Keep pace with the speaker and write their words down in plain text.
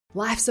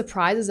life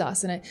surprises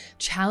us and it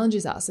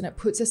challenges us and it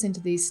puts us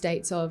into these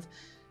states of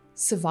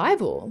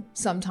survival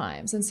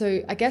sometimes. And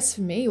so I guess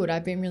for me, what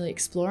I've been really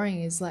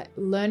exploring is like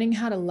learning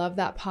how to love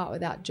that part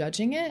without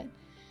judging it,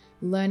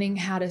 learning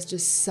how to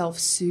just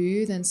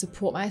self-soothe and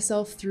support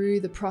myself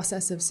through the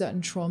process of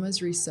certain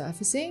traumas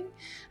resurfacing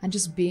and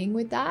just being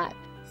with that.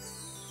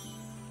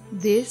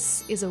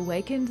 This is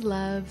Awakened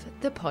Love,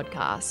 the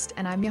podcast,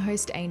 and I'm your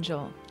host,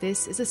 Angel.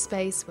 This is a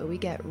space where we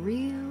get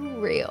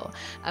real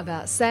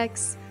about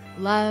sex,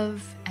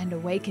 love, and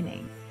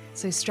awakening.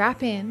 So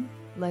strap in,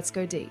 let's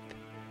go deep.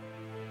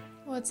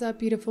 What's up,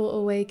 beautiful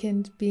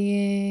awakened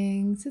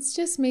beings? It's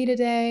just me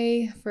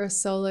today for a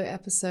solo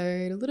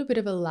episode, a little bit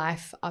of a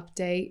life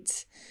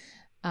update.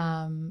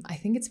 I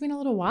think it's been a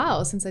little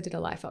while since I did a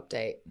life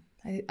update.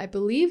 I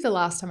believe the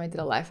last time I did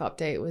a life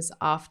update was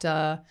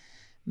after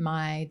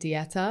my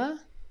dieta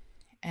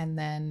and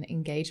then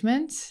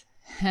engagement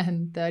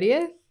and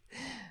 30th.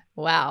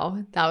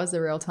 Wow, that was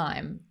a real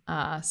time.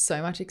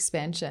 So much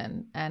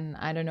expansion. And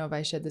I don't know if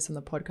I shared this on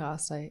the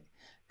podcast. I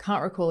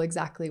can't recall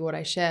exactly what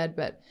I shared,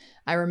 but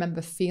I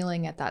remember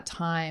feeling at that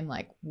time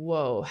like,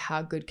 whoa,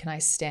 how good can I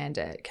stand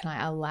it? Can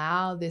I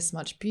allow this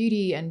much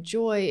beauty and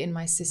joy in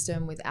my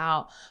system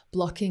without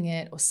blocking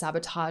it or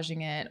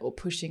sabotaging it or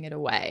pushing it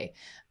away?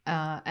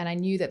 And I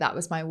knew that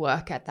was my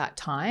work at that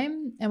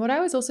time. And what I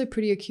was also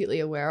pretty acutely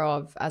aware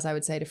of, as I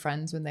would say to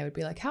friends when they would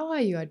be like, how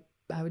are you?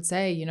 I would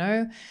say,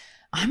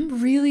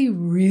 I'm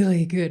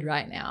really good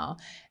right now.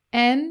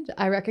 And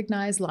I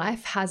recognize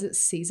life has its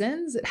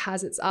seasons, it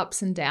has its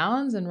ups and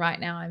downs. And right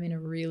now I'm in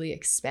a really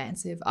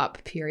expansive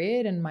up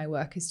period and my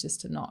work is just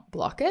to not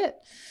block it.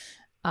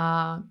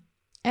 And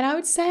I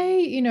would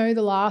say,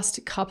 the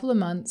last couple of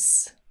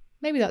months,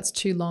 maybe that's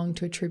too long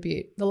to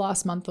attribute, the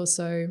last month or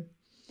so,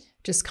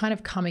 just kind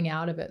of coming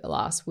out of it the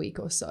last week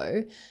or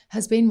so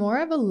has been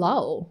more of a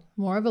lull,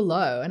 more of a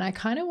low. And I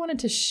kind of wanted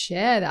to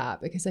share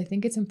that because I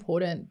think it's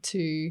important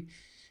to,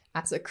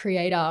 as a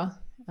creator,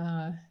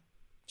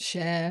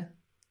 share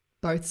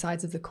both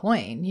sides of the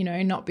coin,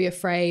 not be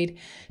afraid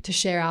to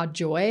share our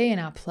joy and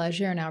our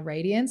pleasure and our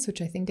radiance,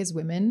 which I think as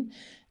women,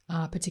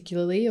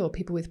 particularly, or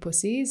people with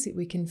pussies,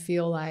 we can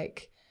feel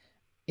like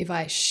if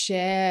I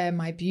share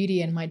my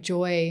beauty and my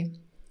joy,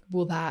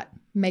 will that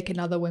make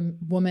another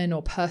woman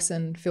or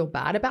person feel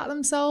bad about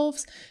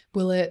themselves?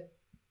 Will it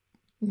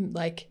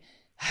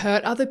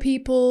hurt other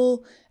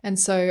people? And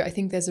so I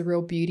think there's a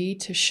real beauty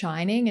to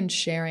shining and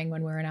sharing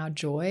when we're in our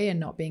joy and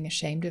not being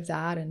ashamed of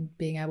that and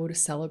being able to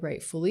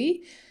celebrate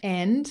fully,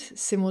 and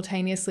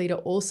simultaneously to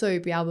also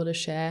be able to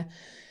share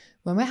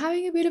when we're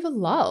having a bit of a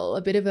lull,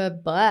 a bit of a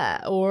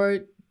blah,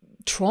 or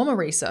trauma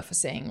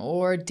resurfacing,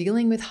 or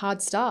dealing with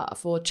hard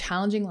stuff, or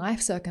challenging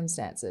life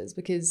circumstances,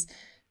 because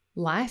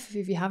life,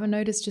 if you haven't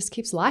noticed, just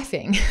keeps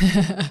lifing,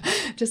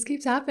 just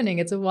keeps happening.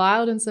 It's a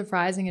wild and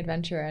surprising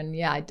adventure. And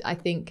yeah, I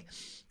think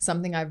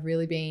something I've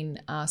really been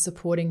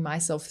supporting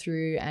myself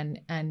through and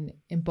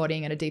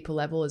embodying at a deeper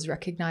level is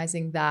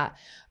recognizing that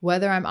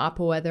whether I'm up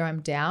or whether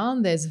I'm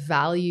down, there's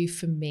value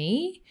for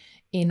me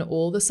in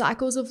all the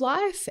cycles of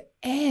life.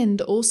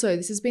 And also,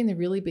 this has been the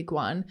really big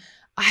one,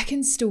 I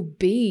can still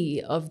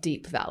be of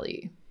deep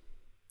value.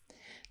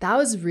 That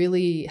has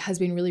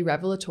been really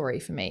revelatory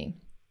for me.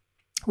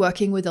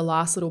 Working with the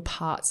last little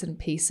parts and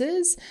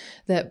pieces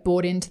that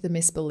bought into the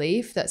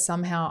misbelief that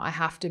somehow I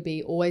have to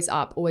be always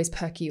up, always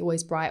perky,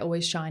 always bright,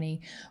 always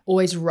shiny,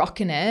 always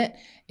rocking it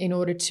in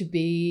order to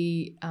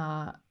be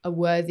a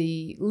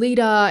worthy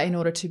leader, in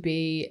order to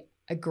be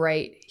a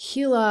great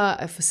healer,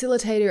 a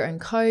facilitator and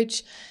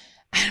coach.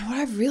 And what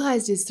I've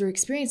realized is through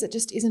experience, that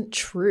just isn't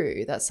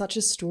true. That's such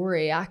a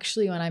story.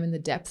 Actually, when I'm in the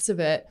depths of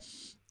it,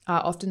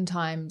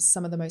 oftentimes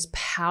some of the most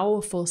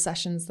powerful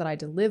sessions that I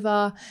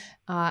deliver,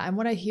 and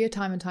what I hear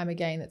time and time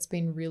again that's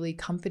been really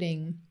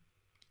comforting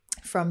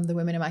from the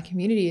women in my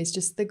community is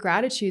just the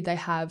gratitude they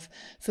have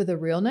for the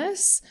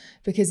realness,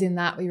 because in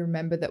that we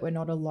remember that we're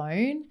not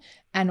alone.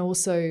 And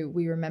also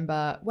we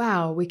remember,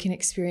 wow, we can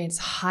experience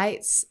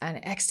heights and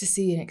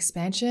ecstasy and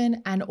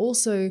expansion. And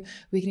also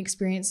we can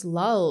experience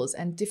lulls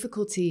and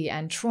difficulty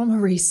and trauma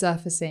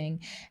resurfacing.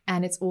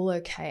 And it's all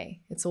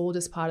okay. It's all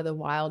just part of the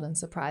wild and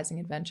surprising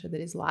adventure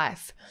that is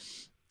life.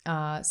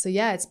 So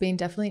yeah, it's been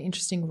definitely an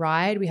interesting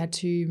ride. We had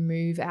to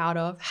move out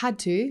of,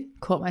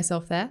 caught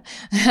myself there.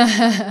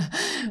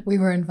 We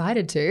were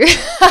invited to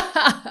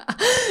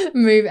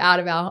move out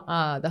of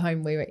our the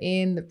home we were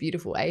in, the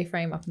beautiful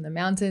A-frame up in the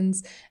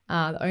mountains.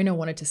 The owner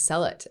wanted to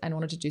sell it and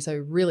wanted to do so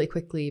really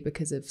quickly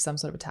because of some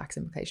sort of a tax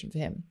implication for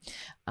him.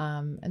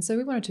 And so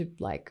we wanted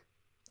to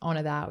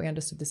honor that. We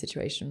understood the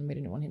situation. We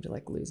didn't want him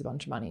to lose a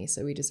bunch of money.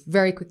 So we just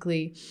very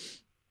quickly,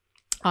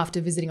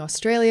 after visiting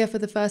Australia for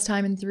the first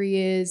time in 3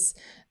 years,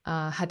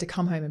 had to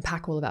come home and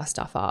pack all of our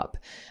stuff up.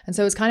 And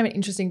so it was kind of an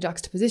interesting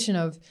juxtaposition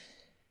of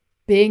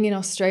being in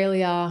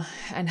Australia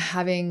and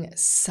having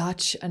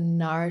such a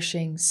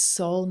nourishing,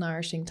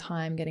 soul-nourishing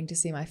time getting to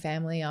see my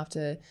family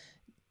after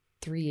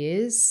 3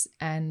 years,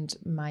 and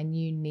my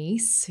new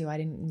niece, who I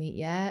didn't meet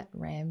yet,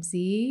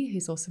 Ramsey,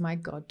 who's also my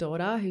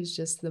goddaughter, who's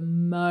just the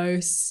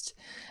most,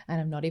 and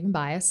I'm not even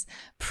biased,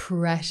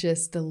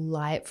 precious,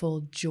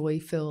 delightful,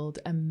 joy-filled,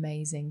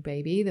 amazing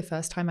baby. The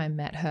first time I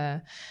met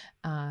her,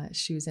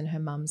 she was in her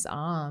mum's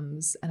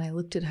arms, and I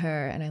looked at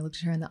her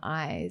in the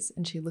eyes,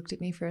 and she looked at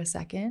me for a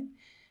second,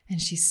 and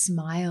she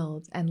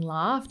smiled and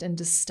laughed and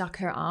just stuck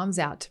her arms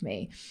out to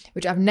me,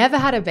 which I've never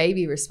had a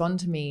baby respond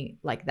to me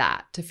like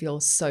that, to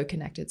feel so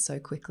connected so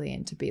quickly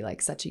and to be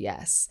like such a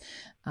yes.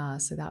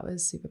 So that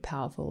was super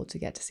powerful to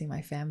get to see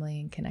my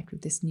family and connect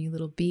with this new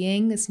little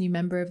being, this new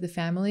member of the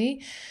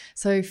family.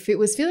 So it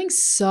was feeling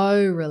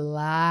so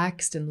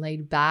relaxed and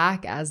laid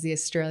back, as the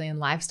Australian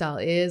lifestyle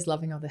is,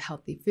 loving all the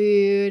healthy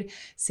food,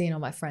 seeing all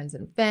my friends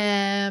and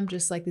fam,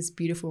 just like this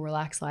beautiful,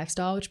 relaxed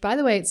lifestyle, which, by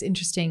the way, it's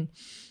interesting.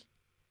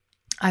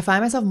 I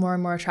find myself more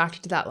and more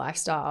attracted to that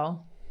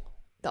lifestyle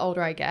the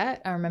older I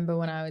get. I remember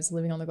when I was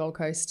living on the Gold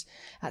Coast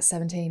at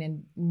 17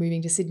 and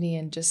moving to Sydney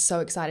and just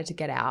so excited to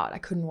get out. I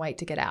couldn't wait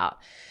to get out.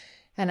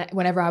 And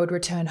whenever I would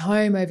return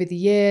home over the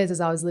years, as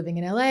I was living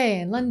in LA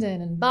and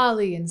London and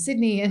Bali and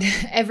Sydney and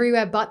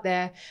everywhere but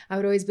there, I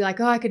would always be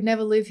like, oh, I could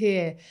never live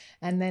here.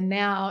 And then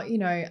now, you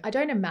know, I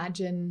don't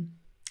imagine,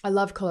 I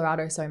love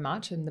Colorado so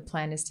much, and the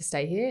plan is to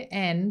stay here.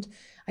 And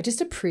I just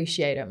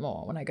appreciate it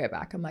more when I go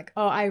back. I'm like,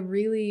 oh,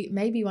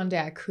 maybe one day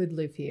I could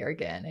live here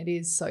again. It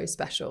is so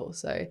special.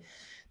 So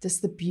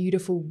just the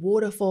beautiful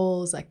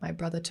waterfalls. Like, my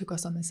brother took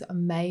us on this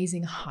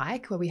amazing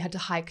hike where we had to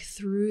hike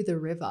through the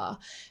river,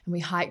 and we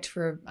hiked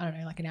for, I don't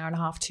know, like an hour and a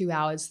half, 2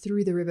 hours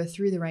through the river,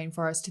 through the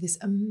rainforest to this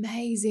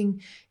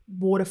amazing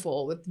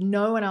waterfall with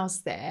no one else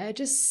there.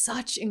 Just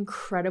such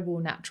incredible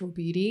natural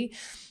beauty.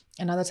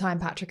 Another time,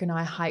 Patrick and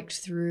I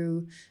hiked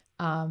through,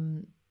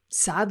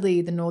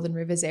 sadly, the Northern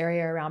Rivers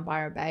area around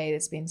Byron Bay.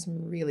 There's been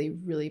some really,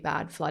 really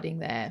bad flooding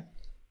there.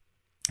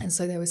 And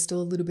so there was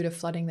still a little bit of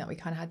flooding that we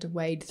kind of had to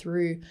wade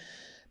through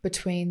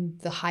between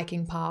the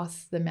hiking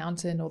path, the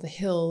mountain or the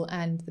hill,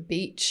 and the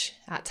beach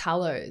at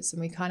Talos.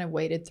 And we kind of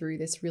waded through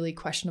this really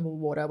questionable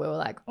water where we're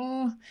like,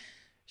 oh,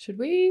 should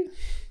we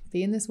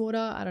be in this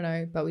water? I don't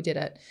know, but we did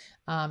it.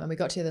 And we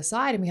got to the other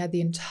side, and we had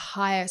the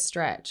entire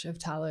stretch of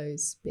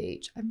Talos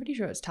Beach. I'm pretty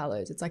sure it's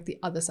Talos. It's like the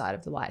other side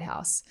of the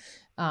lighthouse,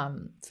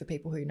 for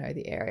people who know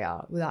the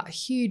area. With that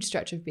huge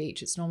stretch of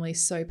beach, it's normally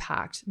so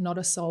packed, not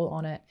a soul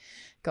on it.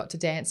 Got to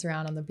dance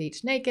around on the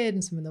beach naked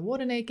and swim in the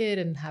water naked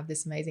and have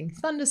this amazing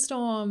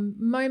thunderstorm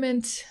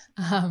moment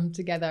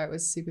together. It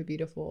was super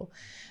beautiful.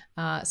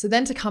 So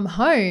then to come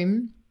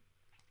home,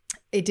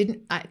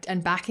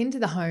 and back into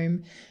the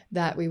home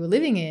that we were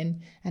living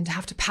in, and to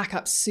have to pack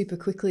up super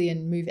quickly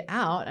and move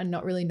out and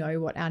not really know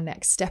what our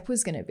next step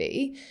was going to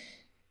be.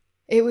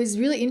 It was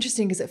really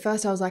interesting because at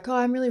first I was like, oh,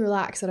 I'm really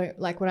relaxed. I don't,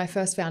 like, when I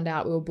first found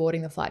out we were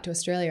boarding the flight to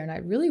Australia, and I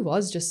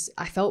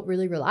felt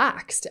really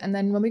relaxed. And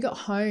then when we got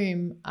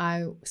home,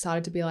 I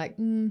started to be like,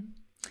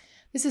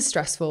 this is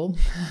stressful.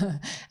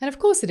 And of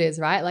course it is,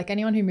 right? Like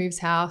anyone who moves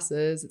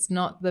houses, it's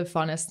not the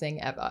funnest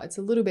thing ever. It's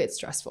a little bit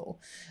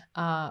stressful.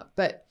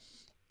 But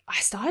I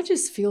started to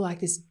just feel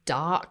like this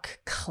dark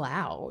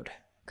cloud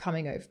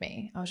coming over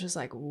me. I was just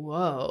like,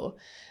 whoa.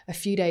 A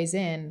few days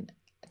in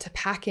to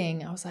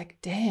packing, I was like,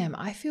 damn,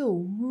 I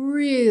feel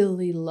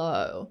really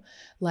low,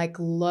 like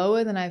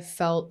lower than I've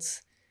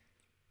felt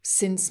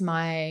since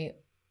my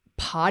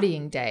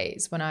partying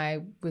days, when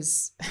I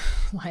was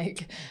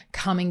like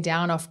coming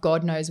down off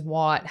God knows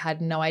what,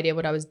 had no idea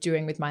what I was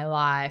doing with my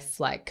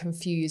life, like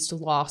confused,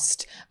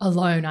 lost,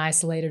 alone,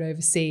 isolated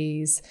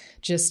overseas,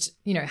 just,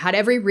 you know, had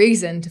every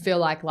reason to feel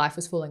like life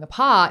was falling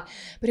apart.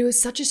 But it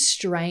was such a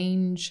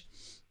strange,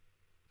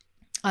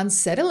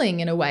 unsettling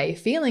in a way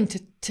feeling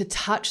to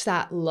touch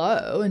that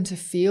low and to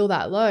feel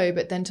that low,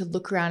 but then to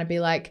look around and be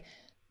like,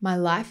 my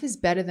life is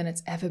better than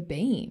it's ever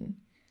been.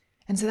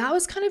 And so that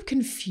was kind of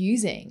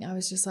confusing. I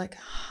was just like,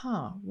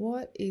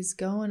 what is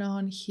going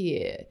on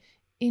here?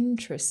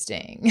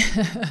 Interesting.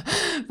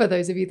 For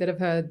those of you that have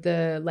heard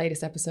the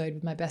latest episode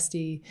with my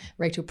bestie,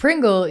 Rachel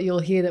Pringle, you'll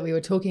hear that we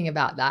were talking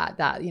about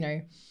that, you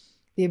know,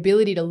 the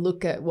ability to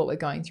look at what we're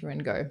going through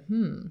and go,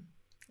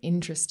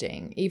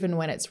 interesting, even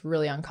when it's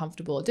really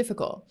uncomfortable or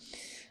difficult.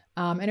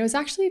 And it was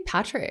actually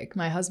Patrick,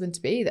 my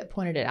husband-to-be, that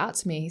pointed it out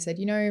to me. He said,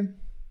 you know,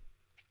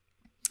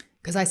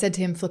 because I said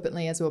to him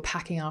flippantly as we were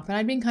packing up, and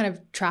I'd been kind of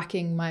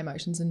tracking my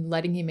emotions and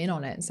letting him in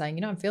on it and saying,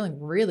 you know, I'm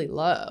feeling really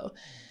low.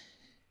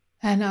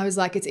 And I was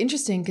like, it's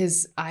interesting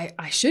because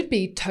I should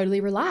be totally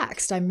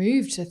relaxed. I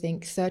moved, I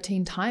think,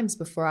 13 times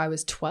before I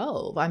was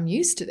 12. I'm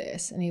used to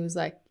this. And he was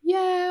like,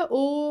 yeah,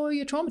 or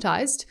you're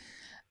traumatized.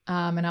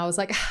 And I was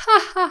like,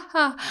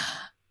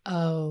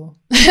 oh,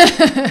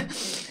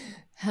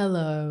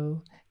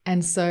 hello.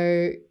 And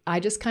so I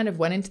just kind of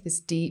went into this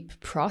deep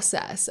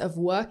process of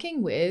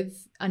working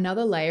with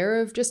another layer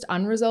of just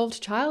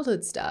unresolved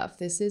childhood stuff.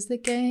 This is the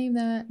game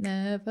that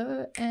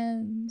never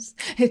ends.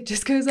 It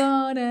just goes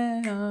on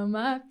and on,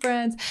 my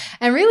friends.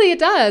 And really it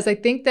does. I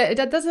think that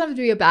it doesn't have to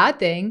be a bad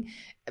thing,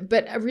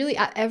 but really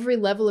at every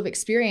level of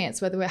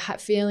experience, whether we're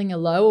feeling a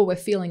low or we're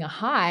feeling a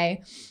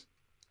high,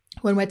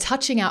 when we're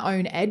touching our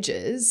own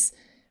edges,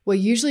 we're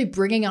usually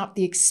bringing up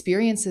the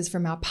experiences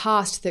from our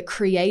past that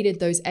created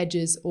those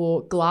edges,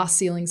 or glass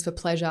ceilings for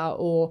pleasure,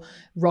 or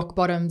rock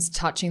bottoms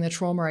touching the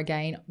trauma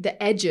again,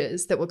 the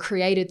edges that were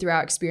created through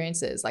our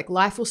experiences. Like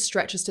life will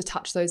stretch us to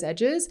touch those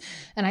edges.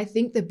 And I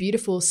think the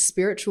beautiful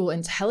spiritual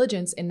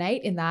intelligence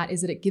innate in that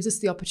is that it gives us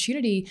the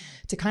opportunity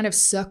to kind of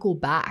circle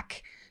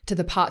back to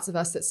the parts of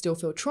us that still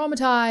feel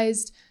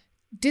traumatized,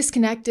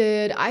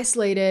 disconnected,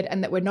 isolated,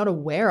 and that we're not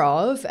aware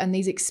of. And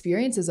these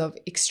experiences of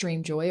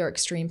extreme joy or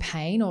extreme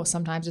pain, or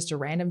sometimes just a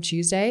random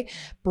Tuesday,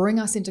 bring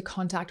us into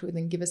contact with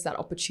and give us that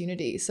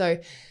opportunity. So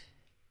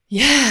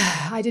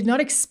yeah, I did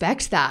not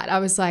expect that. I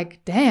was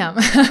like, damn,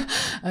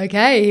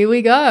 okay, here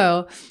we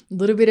go. A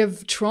little bit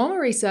of trauma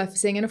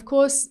resurfacing. And of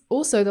course,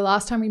 also the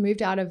last time we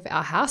moved out of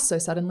our house so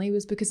suddenly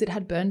was because it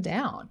had burned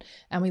down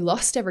and we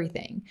lost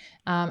everything.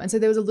 And so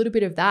there was a little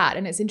bit of that.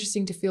 And it's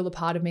interesting to feel the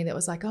part of me that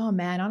was like, oh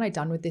man, aren't I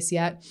done with this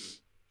yet?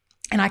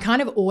 And I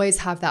kind of always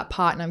have that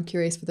part. And I'm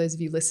curious, for those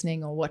of you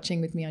listening or watching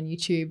with me on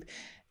YouTube,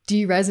 do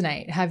you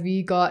resonate? Have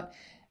you got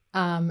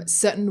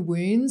certain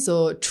wounds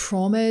or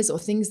traumas or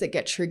things that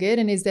get triggered?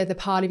 And is there the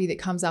part of you that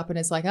comes up and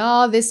it's like,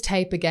 oh, this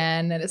tape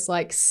again? And it's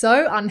like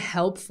so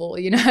unhelpful,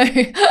 you know?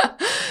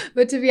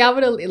 But to be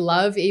able to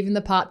love even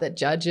the part that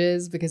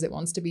judges because it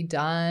wants to be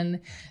done,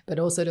 but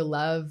also to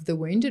love the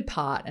wounded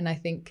part. And I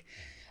think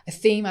a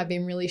theme I've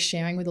been really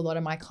sharing with a lot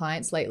of my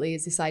clients lately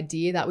is this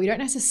idea that we don't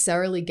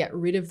necessarily get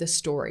rid of the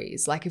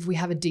stories. Like if we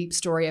have a deep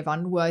story of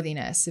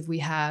unworthiness, if we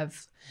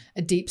have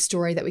a deep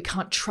story that we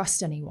can't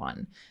trust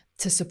anyone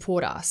to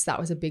support us, that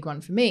was a big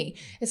one for me.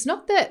 It's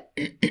not that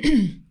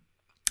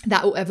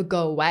that will ever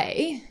go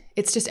away.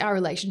 It's just our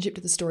relationship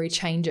to the story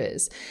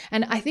changes.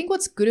 And I think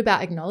what's good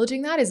about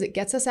acknowledging that is it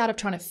gets us out of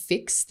trying to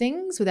fix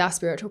things with our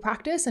spiritual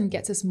practice and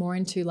gets us more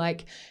into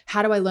like,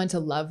 how do I learn to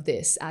love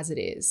this as it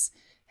is?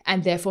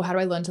 And therefore, how do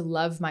I learn to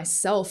love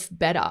myself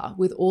better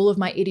with all of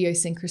my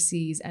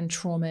idiosyncrasies and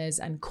traumas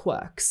and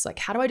quirks? Like,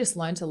 how do I just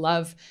learn to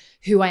love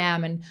who I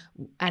am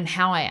and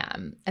how I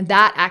am? And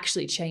that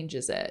actually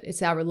changes it.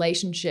 It's our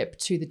relationship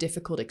to the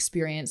difficult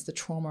experience, the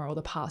trauma or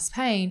the past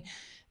pain,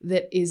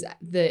 that is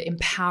the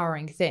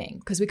empowering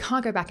thing, because we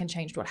can't go back and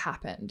change what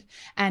happened.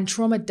 And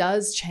trauma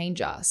does change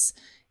us.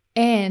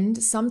 And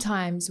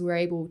sometimes we're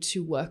able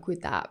to work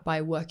with that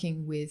by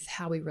working with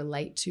how we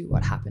relate to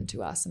what happened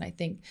to us. And I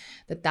think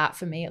that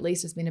for me, at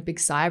least, has been a big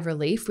sigh of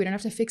relief. We don't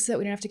have to fix it.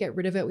 We don't have to get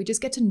rid of it. We just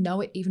get to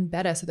know it even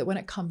better so that when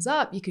it comes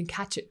up, you can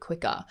catch it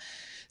quicker.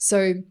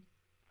 So,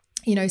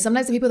 you know,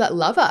 sometimes the people that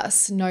love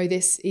us know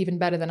this even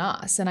better than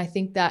us. And I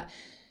think that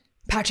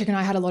Patrick and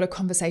I had a lot of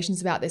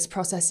conversations about this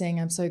processing.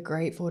 I'm so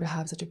grateful to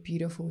have such a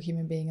beautiful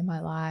human being in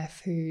my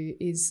life who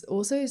is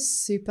also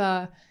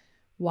super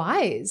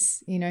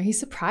wise. You know, he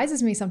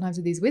surprises me sometimes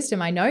with his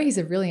wisdom. I know he's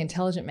a really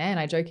intelligent man.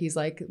 I joke he's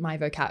like my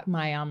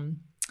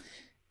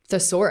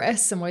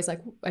thesaurus. I'm always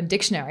like, a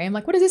dictionary. I'm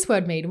like, what does this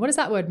word mean? What does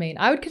that word mean?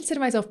 I would consider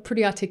myself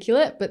pretty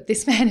articulate, but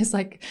this man is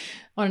like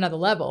on another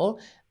level.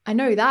 I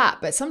know that,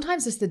 but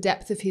sometimes just the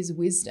depth of his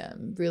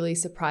wisdom really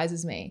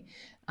surprises me.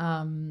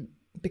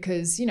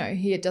 Because, you know,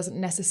 he doesn't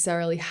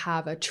necessarily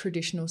have a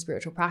traditional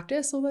spiritual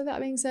practice. Although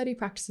that being said, he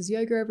practices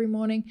yoga every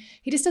morning.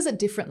 He just does it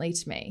differently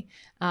to me.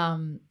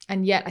 And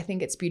yet I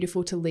think it's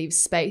beautiful to leave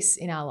space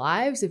in our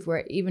lives, if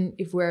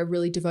we're a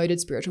really devoted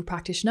spiritual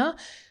practitioner,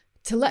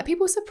 to let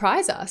people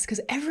surprise us,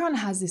 because everyone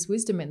has this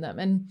wisdom in them.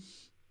 And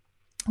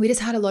we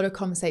just had a lot of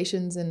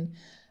conversations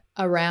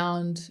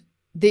around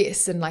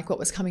this and like what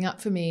was coming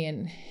up for me.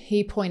 And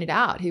he pointed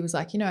out, he was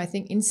like, you know, I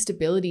think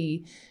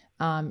instability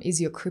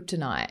is your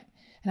kryptonite.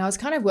 And I was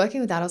kind of working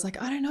with that. I was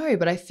like, I don't know,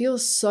 but I feel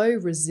so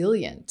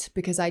resilient,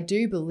 because I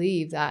do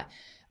believe that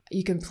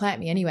you can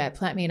plant me anywhere,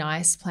 plant me in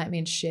ice, plant me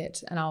in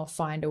shit, and I'll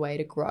find a way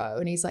to grow.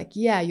 And he's like,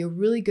 yeah, you're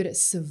really good at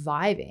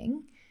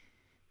surviving.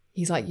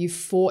 He's like,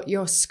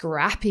 you're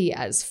scrappy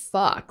as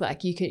fuck.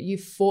 Like you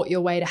fought your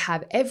way to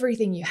have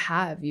everything you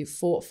have, you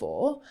fought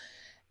for.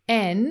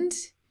 And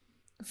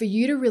for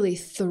you to really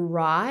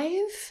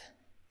thrive,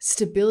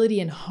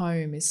 stability and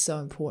home is so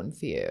important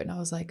for you. And I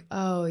was like,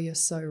 oh, you're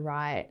so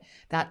right.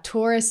 That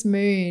Taurus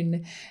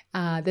moon,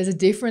 there's a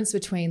difference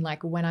between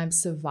like when I'm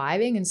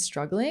surviving and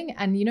struggling.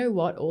 And you know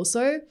what?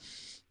 Also,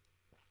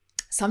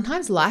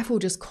 sometimes life will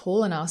just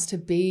call on us to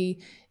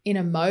be in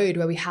a mode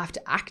where we have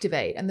to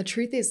activate. And the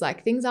truth is,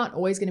 like, things aren't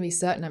always going to be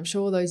certain. I'm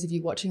sure those of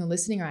you watching or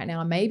listening right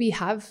now maybe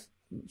have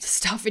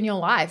stuff in your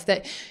life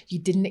that you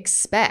didn't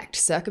expect.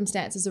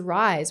 Circumstances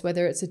arise,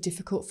 whether it's a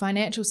difficult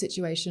financial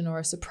situation or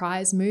a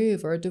surprise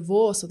move or a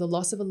divorce or the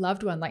loss of a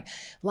loved one. Like,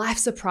 life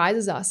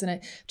surprises us and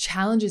it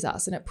challenges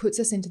us and it puts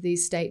us into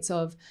these states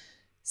of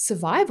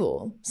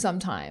survival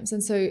sometimes.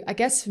 And so I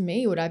guess for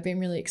me, what I've been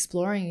really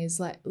exploring is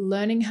like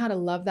learning how to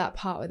love that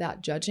part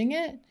without judging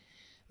it,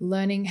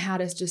 learning how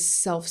to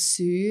just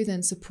self-soothe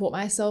and support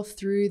myself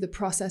through the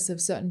process of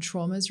certain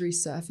traumas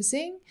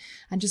resurfacing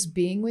and just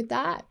being with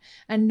that.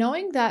 And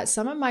knowing that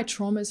some of my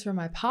traumas from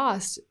my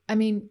past, I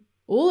mean,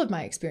 all of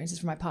my experiences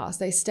from my past,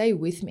 they stay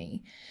with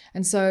me.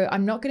 And so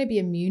I'm not going to be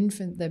immune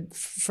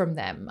from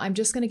them. I'm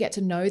just going to get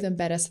to know them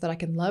better so that I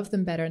can love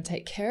them better and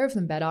take care of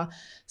them better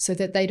so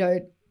that they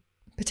don't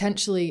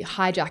potentially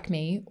hijack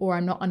me, or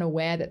I'm not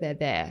unaware that they're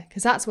there.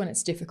 Because that's when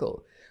it's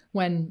difficult.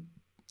 When,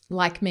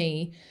 like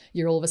me,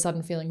 you're all of a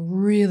sudden feeling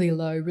really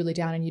low, really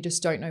down, and you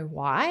just don't know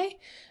why.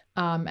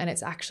 And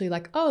it's actually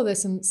like, oh,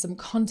 there's some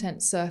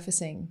content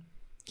surfacing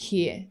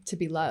here to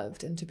be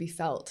loved and to be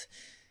felt.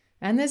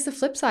 And there's the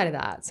flip side of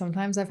that.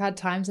 Sometimes I've had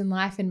times in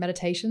life in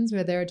meditations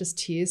where there are just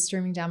tears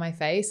streaming down my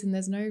face and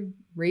there's no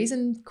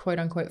reason, quote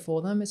unquote,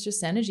 for them. It's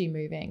just energy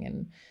moving,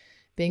 and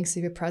being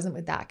super present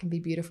with that can be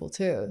beautiful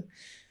too.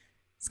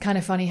 It's kind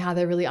of funny how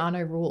there really are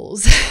no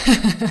rules.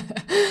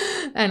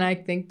 And I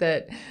think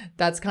that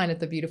that's kind of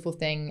the beautiful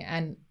thing.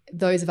 And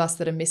those of us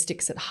that are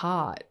mystics at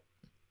heart,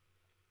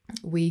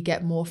 we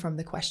get more from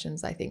the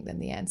questions, I think, than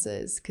the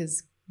answers,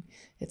 because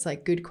it's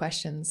like good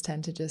questions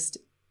tend to just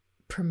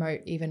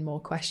promote even more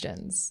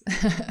questions.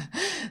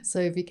 So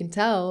if you can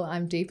tell,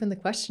 I'm deep in the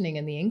questioning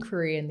and the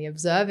inquiry and the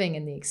observing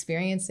and the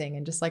experiencing,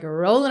 and just like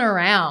rolling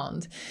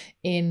around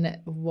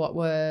in what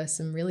were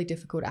some really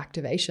difficult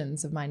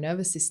activations of my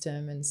nervous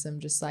system, and some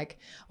just like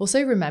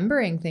also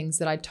remembering things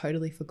that I'd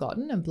totally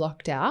forgotten and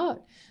blocked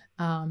out.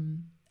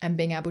 And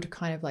being able to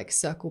kind of like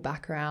circle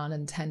back around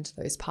and tend to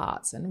those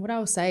parts. And what I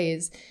will say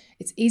is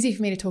it's easy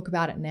for me to talk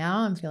about it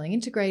now. I'm feeling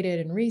integrated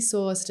and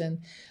resourced, and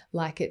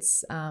like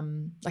it's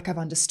like I've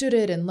understood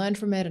it and learned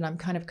from it, and I'm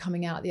kind of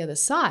coming out the other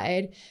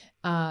side.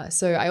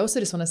 So I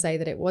also just want to say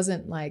that it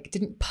wasn't like,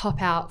 didn't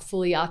pop out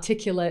fully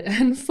articulate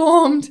and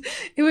formed.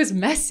 It was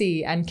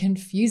messy and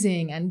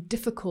confusing and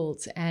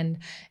difficult, and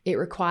it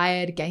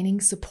required gaining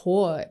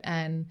support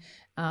and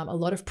a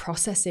lot of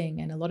processing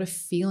and a lot of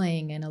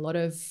feeling and a lot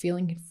of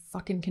feeling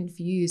fucking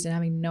confused and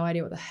having no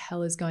idea what the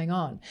hell is going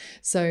on.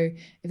 So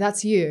if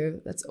that's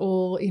you, that's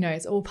all,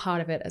 it's all part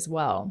of it as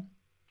well.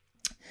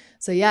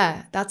 So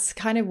yeah, that's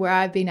kind of where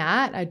I've been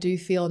at. I do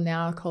feel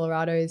now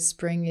Colorado's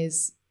spring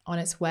is on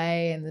its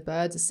way, and the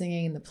birds are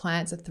singing and the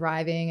plants are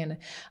thriving, and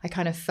I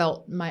kind of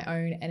felt my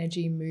own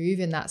energy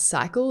move in that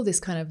cycle, this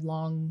kind of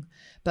long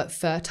but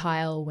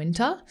fertile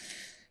winter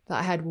that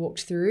I had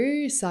walked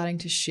through, starting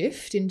to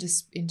shift into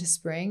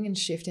spring and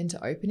shift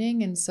into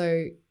opening. And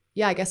so,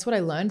 yeah, I guess what I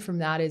learned from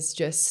that is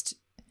just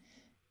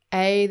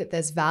that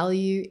there's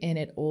value in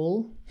it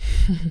all,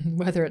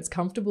 whether it's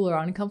comfortable or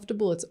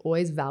uncomfortable, it's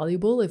always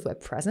valuable if we're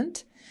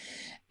present.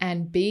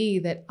 And B,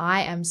 that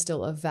I am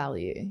still of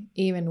value,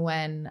 even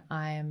when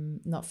I'm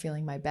not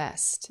feeling my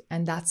best.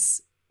 And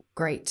that's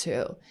great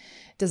too.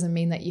 It doesn't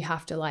mean that you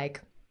have to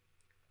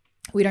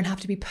we don't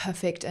have to be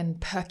perfect and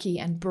perky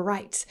and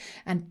bright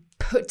and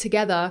put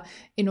together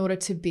in order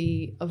to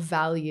be of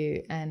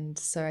value. And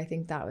so I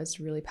think that was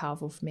really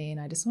powerful for me. And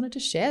I just wanted to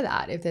share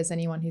that. If there's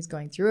anyone who's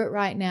going through it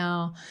right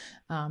now,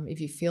 if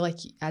you feel like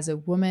as a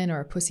woman or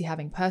a pussy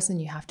having person,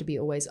 you have to be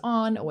always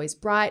on, always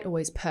bright,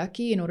 always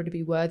perky in order to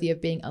be worthy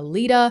of being a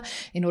leader,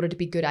 in order to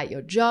be good at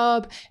your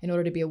job, in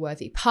order to be a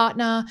worthy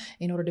partner,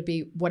 in order to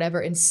be whatever,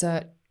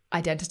 insert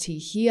identity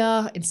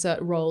here,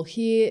 insert role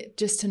here,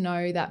 just to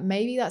know that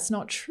maybe that's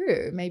not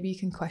true. Maybe you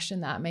can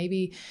question that.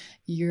 Maybe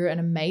you're an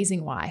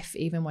amazing wife,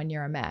 even when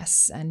you're a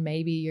mess. And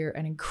maybe you're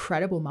an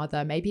incredible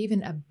mother, maybe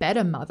even a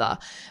better mother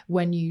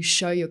when you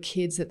show your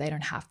kids that they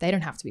don't have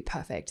to be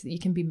perfect, that you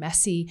can be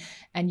messy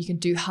and you can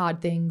do hard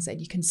things and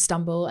you can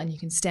stumble and you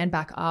can stand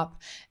back up,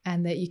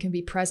 and that you can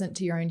be present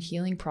to your own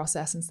healing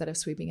process instead of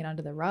sweeping it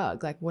under the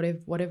rug. Like what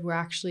if we're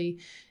actually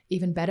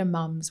even better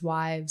mums,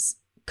 wives,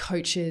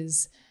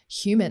 coaches,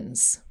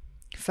 humans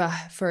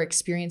for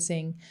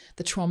experiencing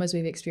the traumas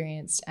we've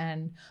experienced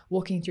and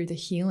walking through the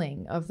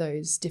healing of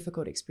those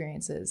difficult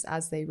experiences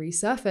as they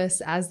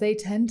resurface, as they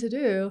tend to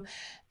do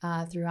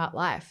throughout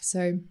life.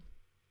 So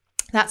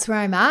that's where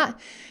I'm at.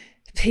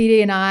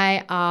 PD and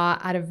I are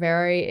at a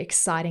very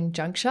exciting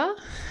juncture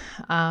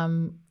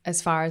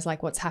as far as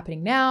like what's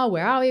happening now.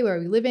 Where are we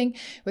living?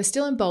 We're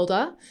still in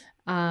Boulder.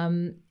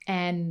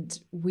 And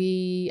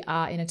we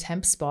are in a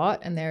temp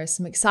spot, and there are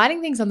some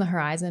exciting things on the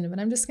horizon, but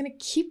I'm just going to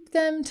keep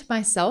them to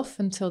myself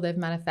until they've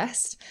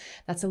manifest.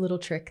 That's a little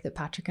trick that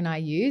Patrick and I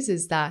use,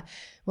 is that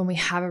when we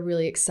have a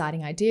really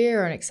exciting idea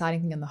or an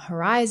exciting thing on the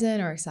horizon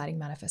or exciting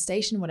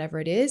manifestation, whatever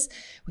it is,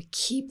 we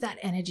keep that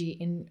energy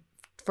in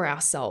for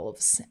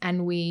ourselves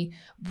and we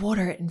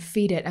water it and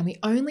feed it. And we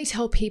only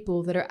tell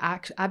people that are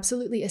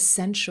absolutely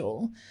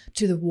essential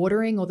to the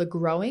watering or the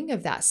growing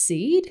of that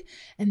seed.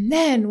 And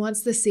then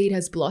once the seed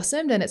has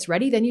blossomed and it's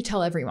ready, then you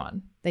tell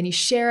everyone. Then you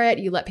share it,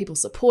 you let people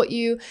support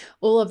you,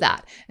 all of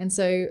that. And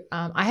so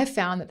I have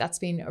found that that's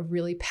been a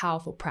really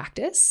powerful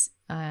practice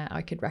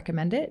I could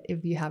recommend it.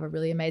 If you have a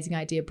really amazing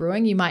idea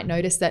brewing, you might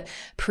notice that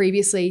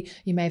previously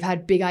you may have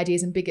had big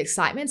ideas and big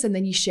excitements, and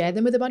then you share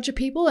them with a bunch of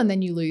people and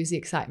then you lose the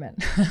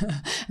excitement.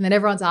 And then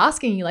everyone's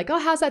asking you like, oh,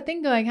 how's that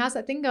thing going? How's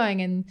that thing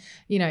going? And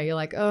you're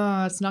like,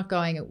 oh, it's not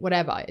going,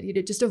 whatever.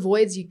 It just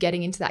avoids you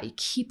getting into that. You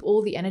keep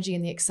all the energy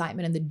and the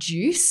excitement and the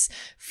juice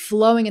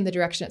flowing in the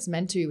direction it's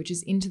meant to, which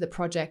is into the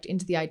project,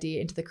 into the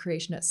idea, into the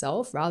creation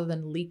itself, rather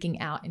than leaking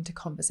out into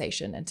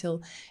conversation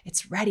until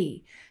it's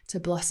ready to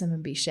blossom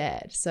and be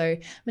shared. So I'm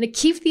going to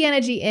keep the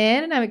energy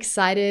in, and I'm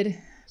excited.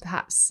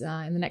 Perhaps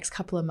in the next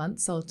couple of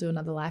months, I'll do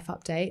another life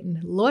update,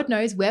 and Lord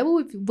knows where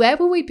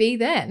will we be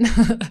then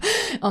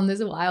on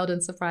this wild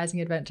and surprising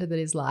adventure that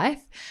is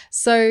life.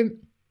 So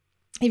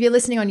if you're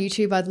listening on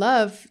YouTube, I'd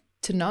love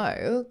to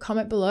know,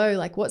 comment below,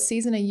 like, what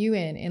season are you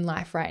in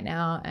life right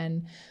now,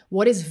 and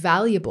what is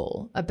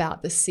valuable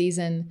about the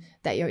season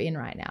that you're in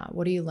right now?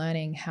 What are you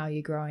learning? How are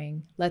you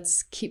growing?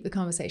 Let's keep the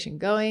conversation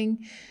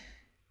going.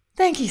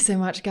 Thank you so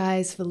much,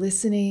 guys, for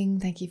listening.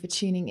 Thank you for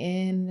tuning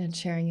in and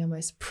sharing your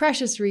most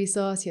precious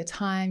resource, your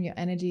time, your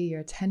energy, your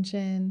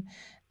attention.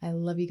 I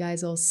love you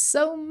guys all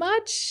so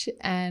much,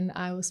 and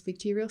I will speak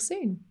to you real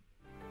soon.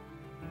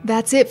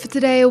 That's it for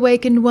today,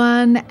 Awakened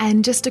One,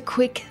 and just a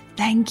quick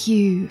thank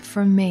you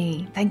from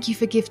me. Thank you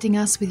for gifting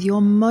us with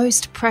your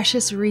most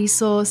precious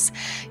resource,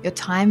 your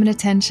time and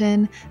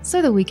attention,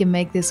 so that we can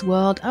make this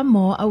world a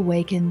more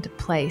awakened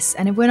place.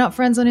 And if we're not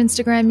friends on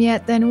Instagram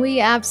yet, then we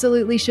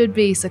absolutely should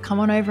be. So come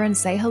on over and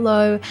say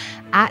hello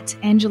at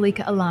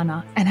Angelica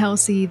Alana, and I'll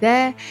see you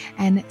there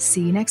and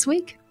see you next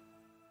week.